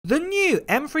The new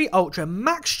M3 Ultra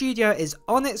Max Studio is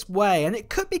on its way, and it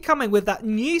could be coming with that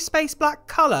new space black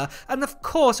colour, and of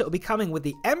course it will be coming with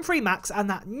the M3 Max and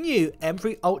that new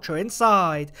M3 Ultra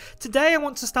inside. Today I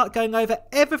want to start going over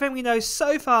everything we know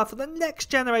so far for the next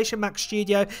generation Mac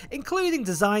Studio, including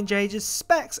design changes,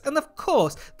 specs, and of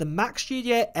course the Mac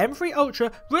Studio M3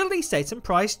 Ultra release date and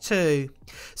price too.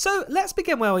 So let's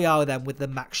begin where we are then with the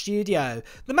Mac Studio.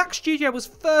 The Mac Studio was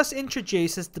first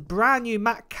introduced as the brand new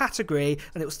Mac category,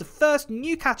 and it was the first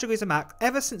new categories of Mac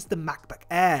ever since the MacBook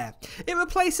Air. It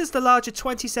replaces the larger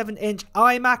 27-inch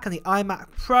iMac, and the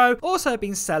iMac Pro also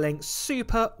been selling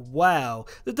super well.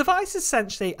 The device is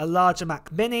essentially a larger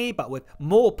Mac Mini but with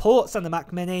more ports than the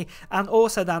Mac Mini and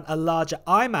also than a larger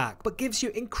iMac, but gives you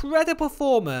incredible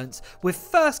performance, with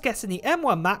first getting the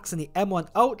M1 Max and the M1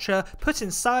 Ultra put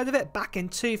inside of it back in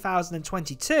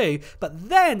 2022, but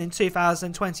then in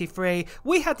 2023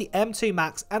 we had the M2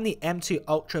 Max and the M2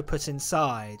 Ultra put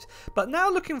inside. But now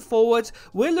looking forward,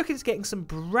 we're looking at getting some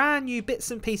brand new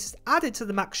bits and pieces added to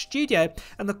the Mac Studio,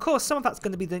 and of course some of that's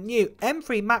going to be the new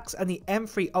M3 Max and the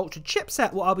M3 Ultra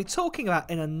chipset, what I'll be talking about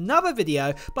in another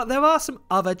video, but there are some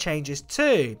other changes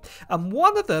too. And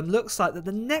one of them looks like that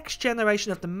the next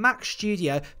generation of the Mac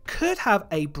Studio could have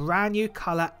a brand new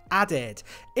colour added.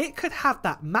 It could have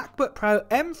that MacBook Pro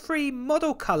M3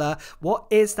 model colour, what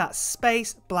is that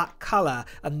space black colour,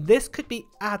 and this could be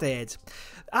added.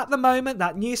 At the moment,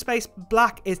 that new space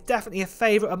black is definitely a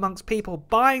favourite amongst people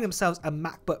buying themselves a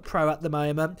MacBook Pro at the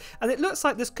moment, and it looks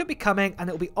like this could be coming and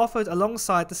it will be offered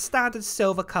alongside the standard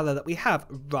silver colour that we have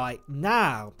right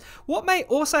now. What may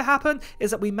also happen is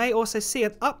that we may also see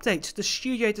an update to the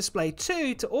Studio Display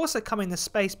 2 to also come in the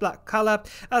space black colour,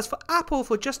 as for Apple,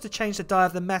 for just to change the dye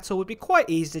of the metal would be quite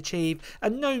easy to achieve,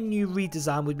 and no new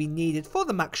redesign would be needed for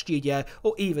the Mac Studio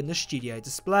or even the Studio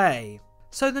Display.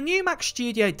 So the new Mac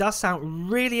Studio does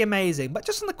sound really amazing, but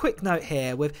just on a quick note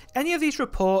here, with any of these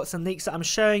reports and leaks that I'm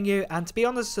showing you, and to be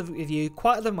honest with you,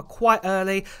 quite a lot of them are quite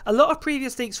early. A lot of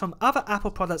previous leaks from other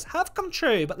Apple products have come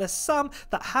true, but there's some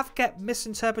that have get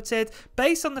misinterpreted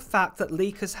based on the fact that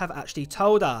leakers have actually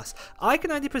told us. I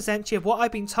can only present you what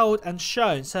I've been told and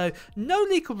shown, so no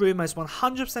leaker rumour is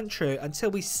 100% true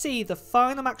until we see the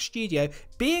final Mac Studio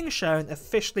being shown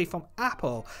officially from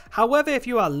Apple. However, if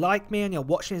you are like me and you're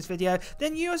watching this video,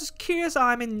 then you're as curious as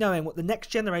I am in knowing what the next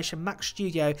generation Mac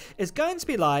Studio is going to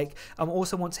be like, and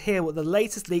also want to hear what the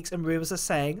latest leaks and rumours are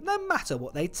saying, no matter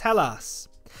what they tell us.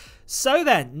 So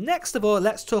then, next of all,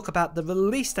 let's talk about the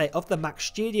release date of the Mac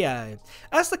Studio.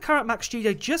 As the current Mac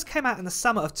Studio just came out in the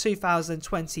summer of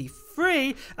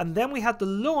 2023, and then we had the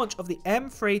launch of the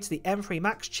M3 to the M3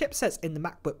 Max chipsets in the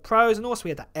MacBook Pros, and also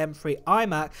we had that M3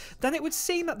 iMac, then it would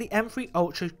seem that the M3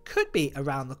 Ultra could be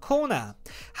around the corner.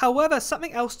 However,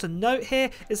 something else to note here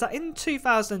is that in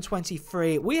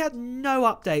 2023, we had no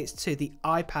updates to the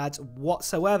iPads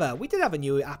whatsoever. We did have a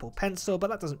new Apple Pencil, but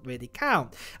that doesn't really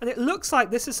count. And it looks like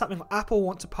this is something Apple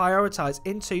want to prioritize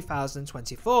in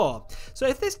 2024. So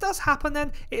if this does happen,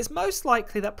 then it is most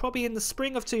likely that probably in the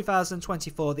spring of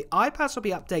 2024 the iPads will be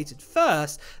updated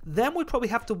first, then we'd probably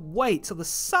have to wait till the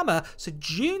summer, so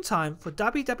June time, for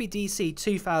WWDC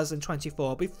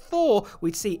 2024 before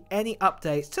we'd see any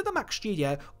updates to the Mac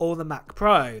Studio or the Mac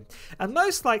Pro. And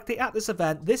most likely at this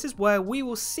event, this is where we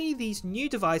will see these new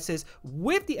devices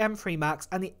with the M3 Max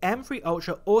and the M3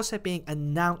 Ultra also being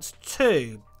announced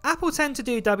too. Apple tend to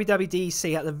do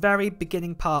WWDC at the very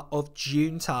beginning part of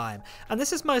June time, and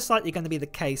this is most likely going to be the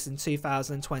case in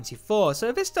 2024. So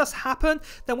if this does happen,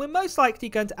 then we're most likely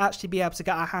going to actually be able to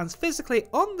get our hands physically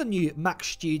on the new Mac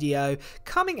Studio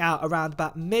coming out around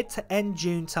about mid to end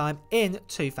June time in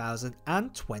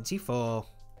 2024.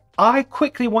 I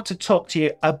quickly want to talk to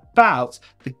you about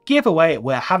the giveaway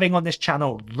we're having on this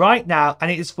channel right now,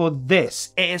 and it is for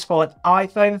this. It is for an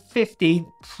iPhone 15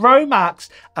 Pro Max,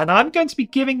 and I'm going to be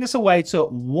giving this away to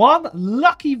one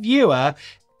lucky viewer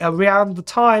around the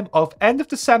time of end of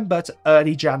December to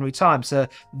early January time. So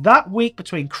that week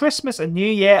between Christmas and New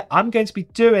Year, I'm going to be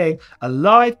doing a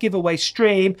live giveaway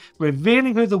stream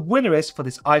revealing who the winner is for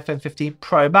this iPhone 15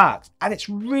 Pro Max, and it's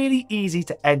really easy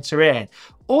to enter in.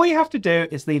 All you have to do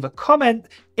is leave a comment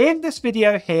in this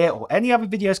video here or any other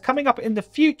videos coming up in the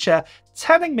future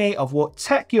telling me of what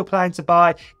tech you're planning to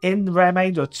buy in the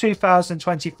remainder of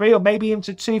 2023 or maybe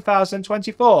into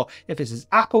 2024. If this is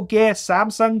Apple gear,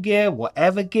 Samsung gear,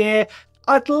 whatever gear,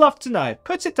 I'd love to know.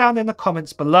 Put it down in the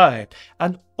comments below.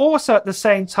 And also at the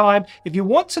same time, if you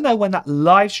want to know when that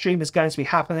live stream is going to be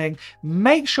happening,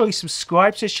 make sure you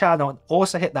subscribe to this channel and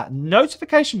also hit that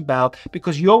notification bell,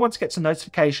 because you'll want to get a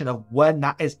notification of when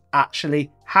that is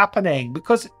actually happening,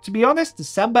 because to be honest,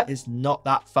 December is not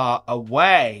that far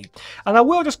away. And I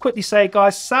will just quickly say,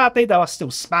 guys, sadly there are still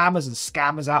spammers and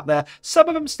scammers out there, some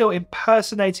of them still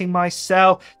impersonating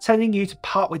myself, telling you to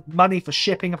part with money for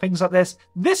shipping and things like this.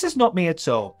 This is not me at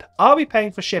all. I'll be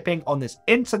paying for shipping on this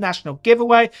international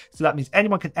giveaway, so that means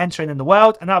anyone can enter in the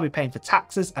world, and I'll be paying for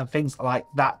taxes and things like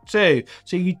that too.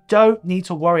 So you don't need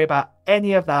to worry about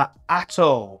any of that at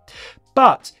all.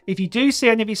 But if you do see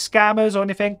any of these scammers or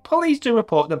anything, please do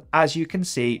report them, as you can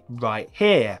see right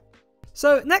here.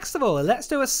 So next of all, let's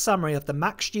do a summary of the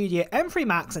Mac Studio M3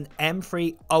 Max and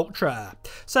M3 Ultra.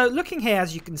 So looking here,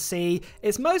 as you can see,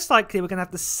 it's most likely we're going to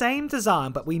have the same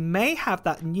design, but we may have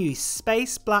that new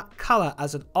space black color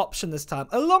as an option this time,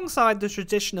 alongside the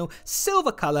traditional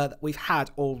silver color that we've had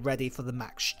already for the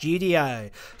Mac Studio.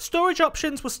 Storage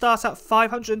options will start at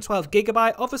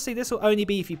 512GB. Obviously, this will only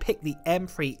be if you pick the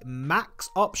M3 Max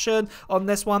option on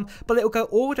this one, but it will go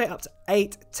all the way up to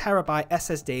 8TB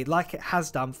SSD like it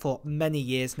has done for many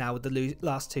years now with the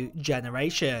last 2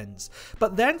 generations.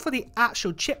 But then for the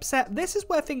actual chipset, this is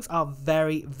where things are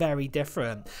very, very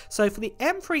different. So for the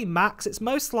M3 Max, it's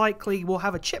most likely we'll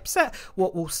have a chipset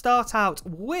what will start out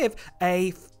with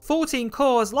a 14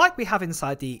 cores like we have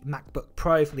inside the MacBook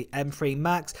Pro for the M3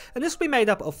 Max, and this will be made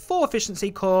up of 4 efficiency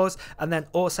cores and then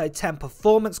also 10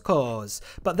 performance cores.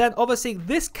 But then obviously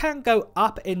this can go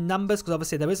up in numbers because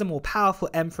obviously there is a more powerful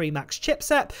M3 Max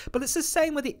chipset, but it's the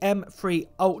same with the M3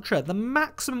 Ultra. The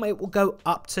maximum it will go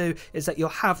up to is that you'll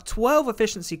have 12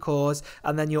 efficiency cores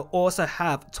and then you'll also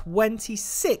have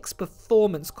 26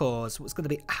 performance cores, which is going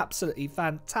to be absolutely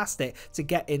fantastic to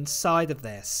get inside of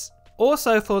this.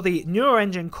 Also for the neural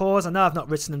engine cores, I know I've not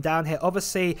written them down here,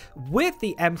 obviously with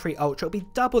the M3 Ultra it'll be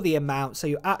double the amount, so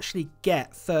you actually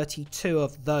get 32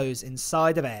 of those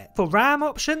inside of it. For RAM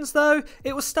options though,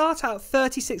 it will start out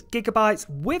 36GB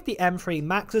with the M3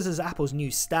 Max as Apple's new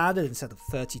standard instead of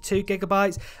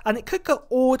 32GB, and it could go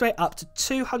all the way up to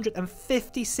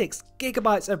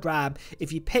 256GB of RAM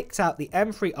if you picked out the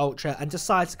M3 Ultra and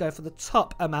decide to go for the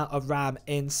top amount of RAM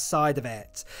inside of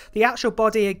it. The actual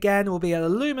body again will be an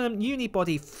aluminum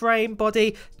unibody frame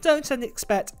body. Don't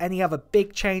expect any other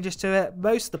big changes to it.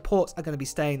 Most of the ports are going to be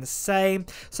staying the same.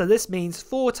 So this means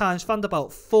 4 times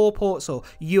Thunderbolt 4 ports or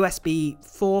USB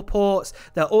 4 ports.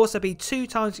 There'll also be 2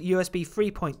 times USB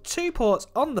 3.2 ports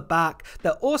on the back.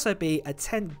 There'll also be a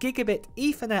 10 gigabit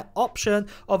Ethernet option.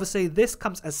 Obviously this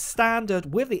comes as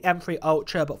standard with the M3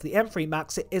 Ultra, but for the M3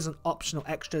 Max it is an optional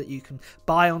extra that you can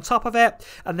buy on top of it.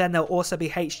 And then there'll also be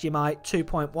HDMI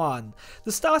 2.1.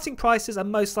 The starting prices are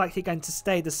most likely going to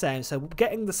stay the same, so we're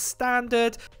getting the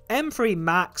standard M3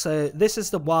 Max, so this is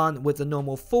the one with the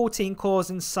normal 14 cores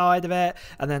inside of it,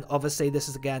 and then obviously this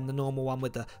is again the normal one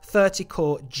with the 30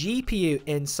 core GPU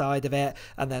inside of it,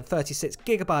 and then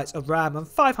 36GB of RAM and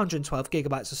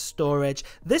 512GB of storage.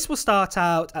 This will start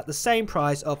out at the same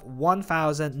price of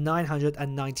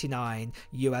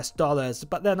 $1,999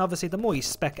 but then obviously the more you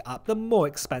spec it up, the more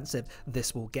expensive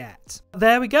this will get.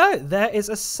 There we go, there is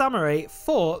a summary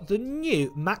for the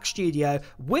new Mac Studio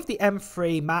with the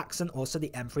M3 Max and also the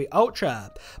M3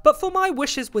 Ultra. But for my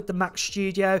wishes with the Mac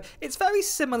Studio, it's very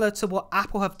similar to what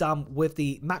Apple have done with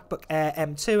the MacBook Air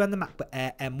M2 and the MacBook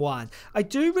Air M1. I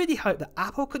do really hope that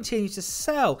Apple continues to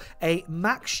sell a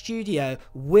Mac Studio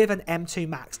with an M2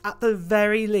 Max at the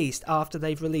very least after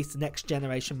they've released the next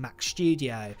generation Mac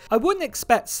Studio. I wouldn't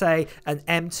expect, say, an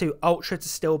M2 Ultra to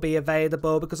still be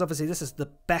available because obviously this is the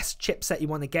best chipset you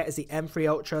want to get is the M3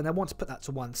 Ultra, and I want to put that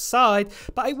to one side,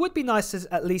 but it would be nice to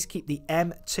at least keep the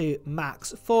M2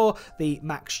 Max for the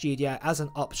Mac Studio as an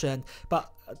option.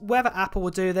 But whether Apple will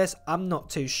do this, I'm not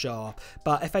too sure.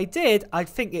 But if they did, I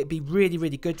think it'd be really,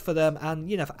 really good for them. And,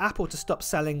 you know, for Apple to stop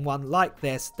selling one like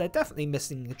this, they're definitely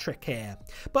missing a trick here.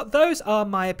 But those are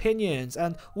my opinions.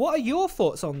 And what are your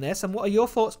thoughts on this? And what are your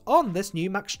thoughts on this new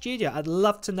Mac Studio? I'd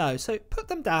love to know. So put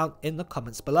them down in the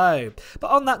comments below.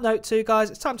 But on that note too, guys,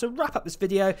 it's time to wrap up this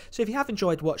video. So if you have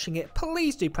enjoyed watching it,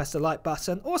 please do press the like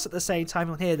button. Also at the same time,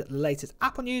 you'll hear the latest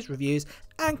Apple news, reviews,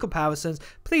 and comparisons.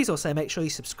 Please also make sure you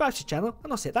subscribe to the channel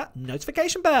and also hit that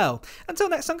notification bell. Until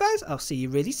next time, guys, I'll see you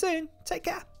really soon. Take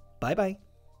care. Bye bye.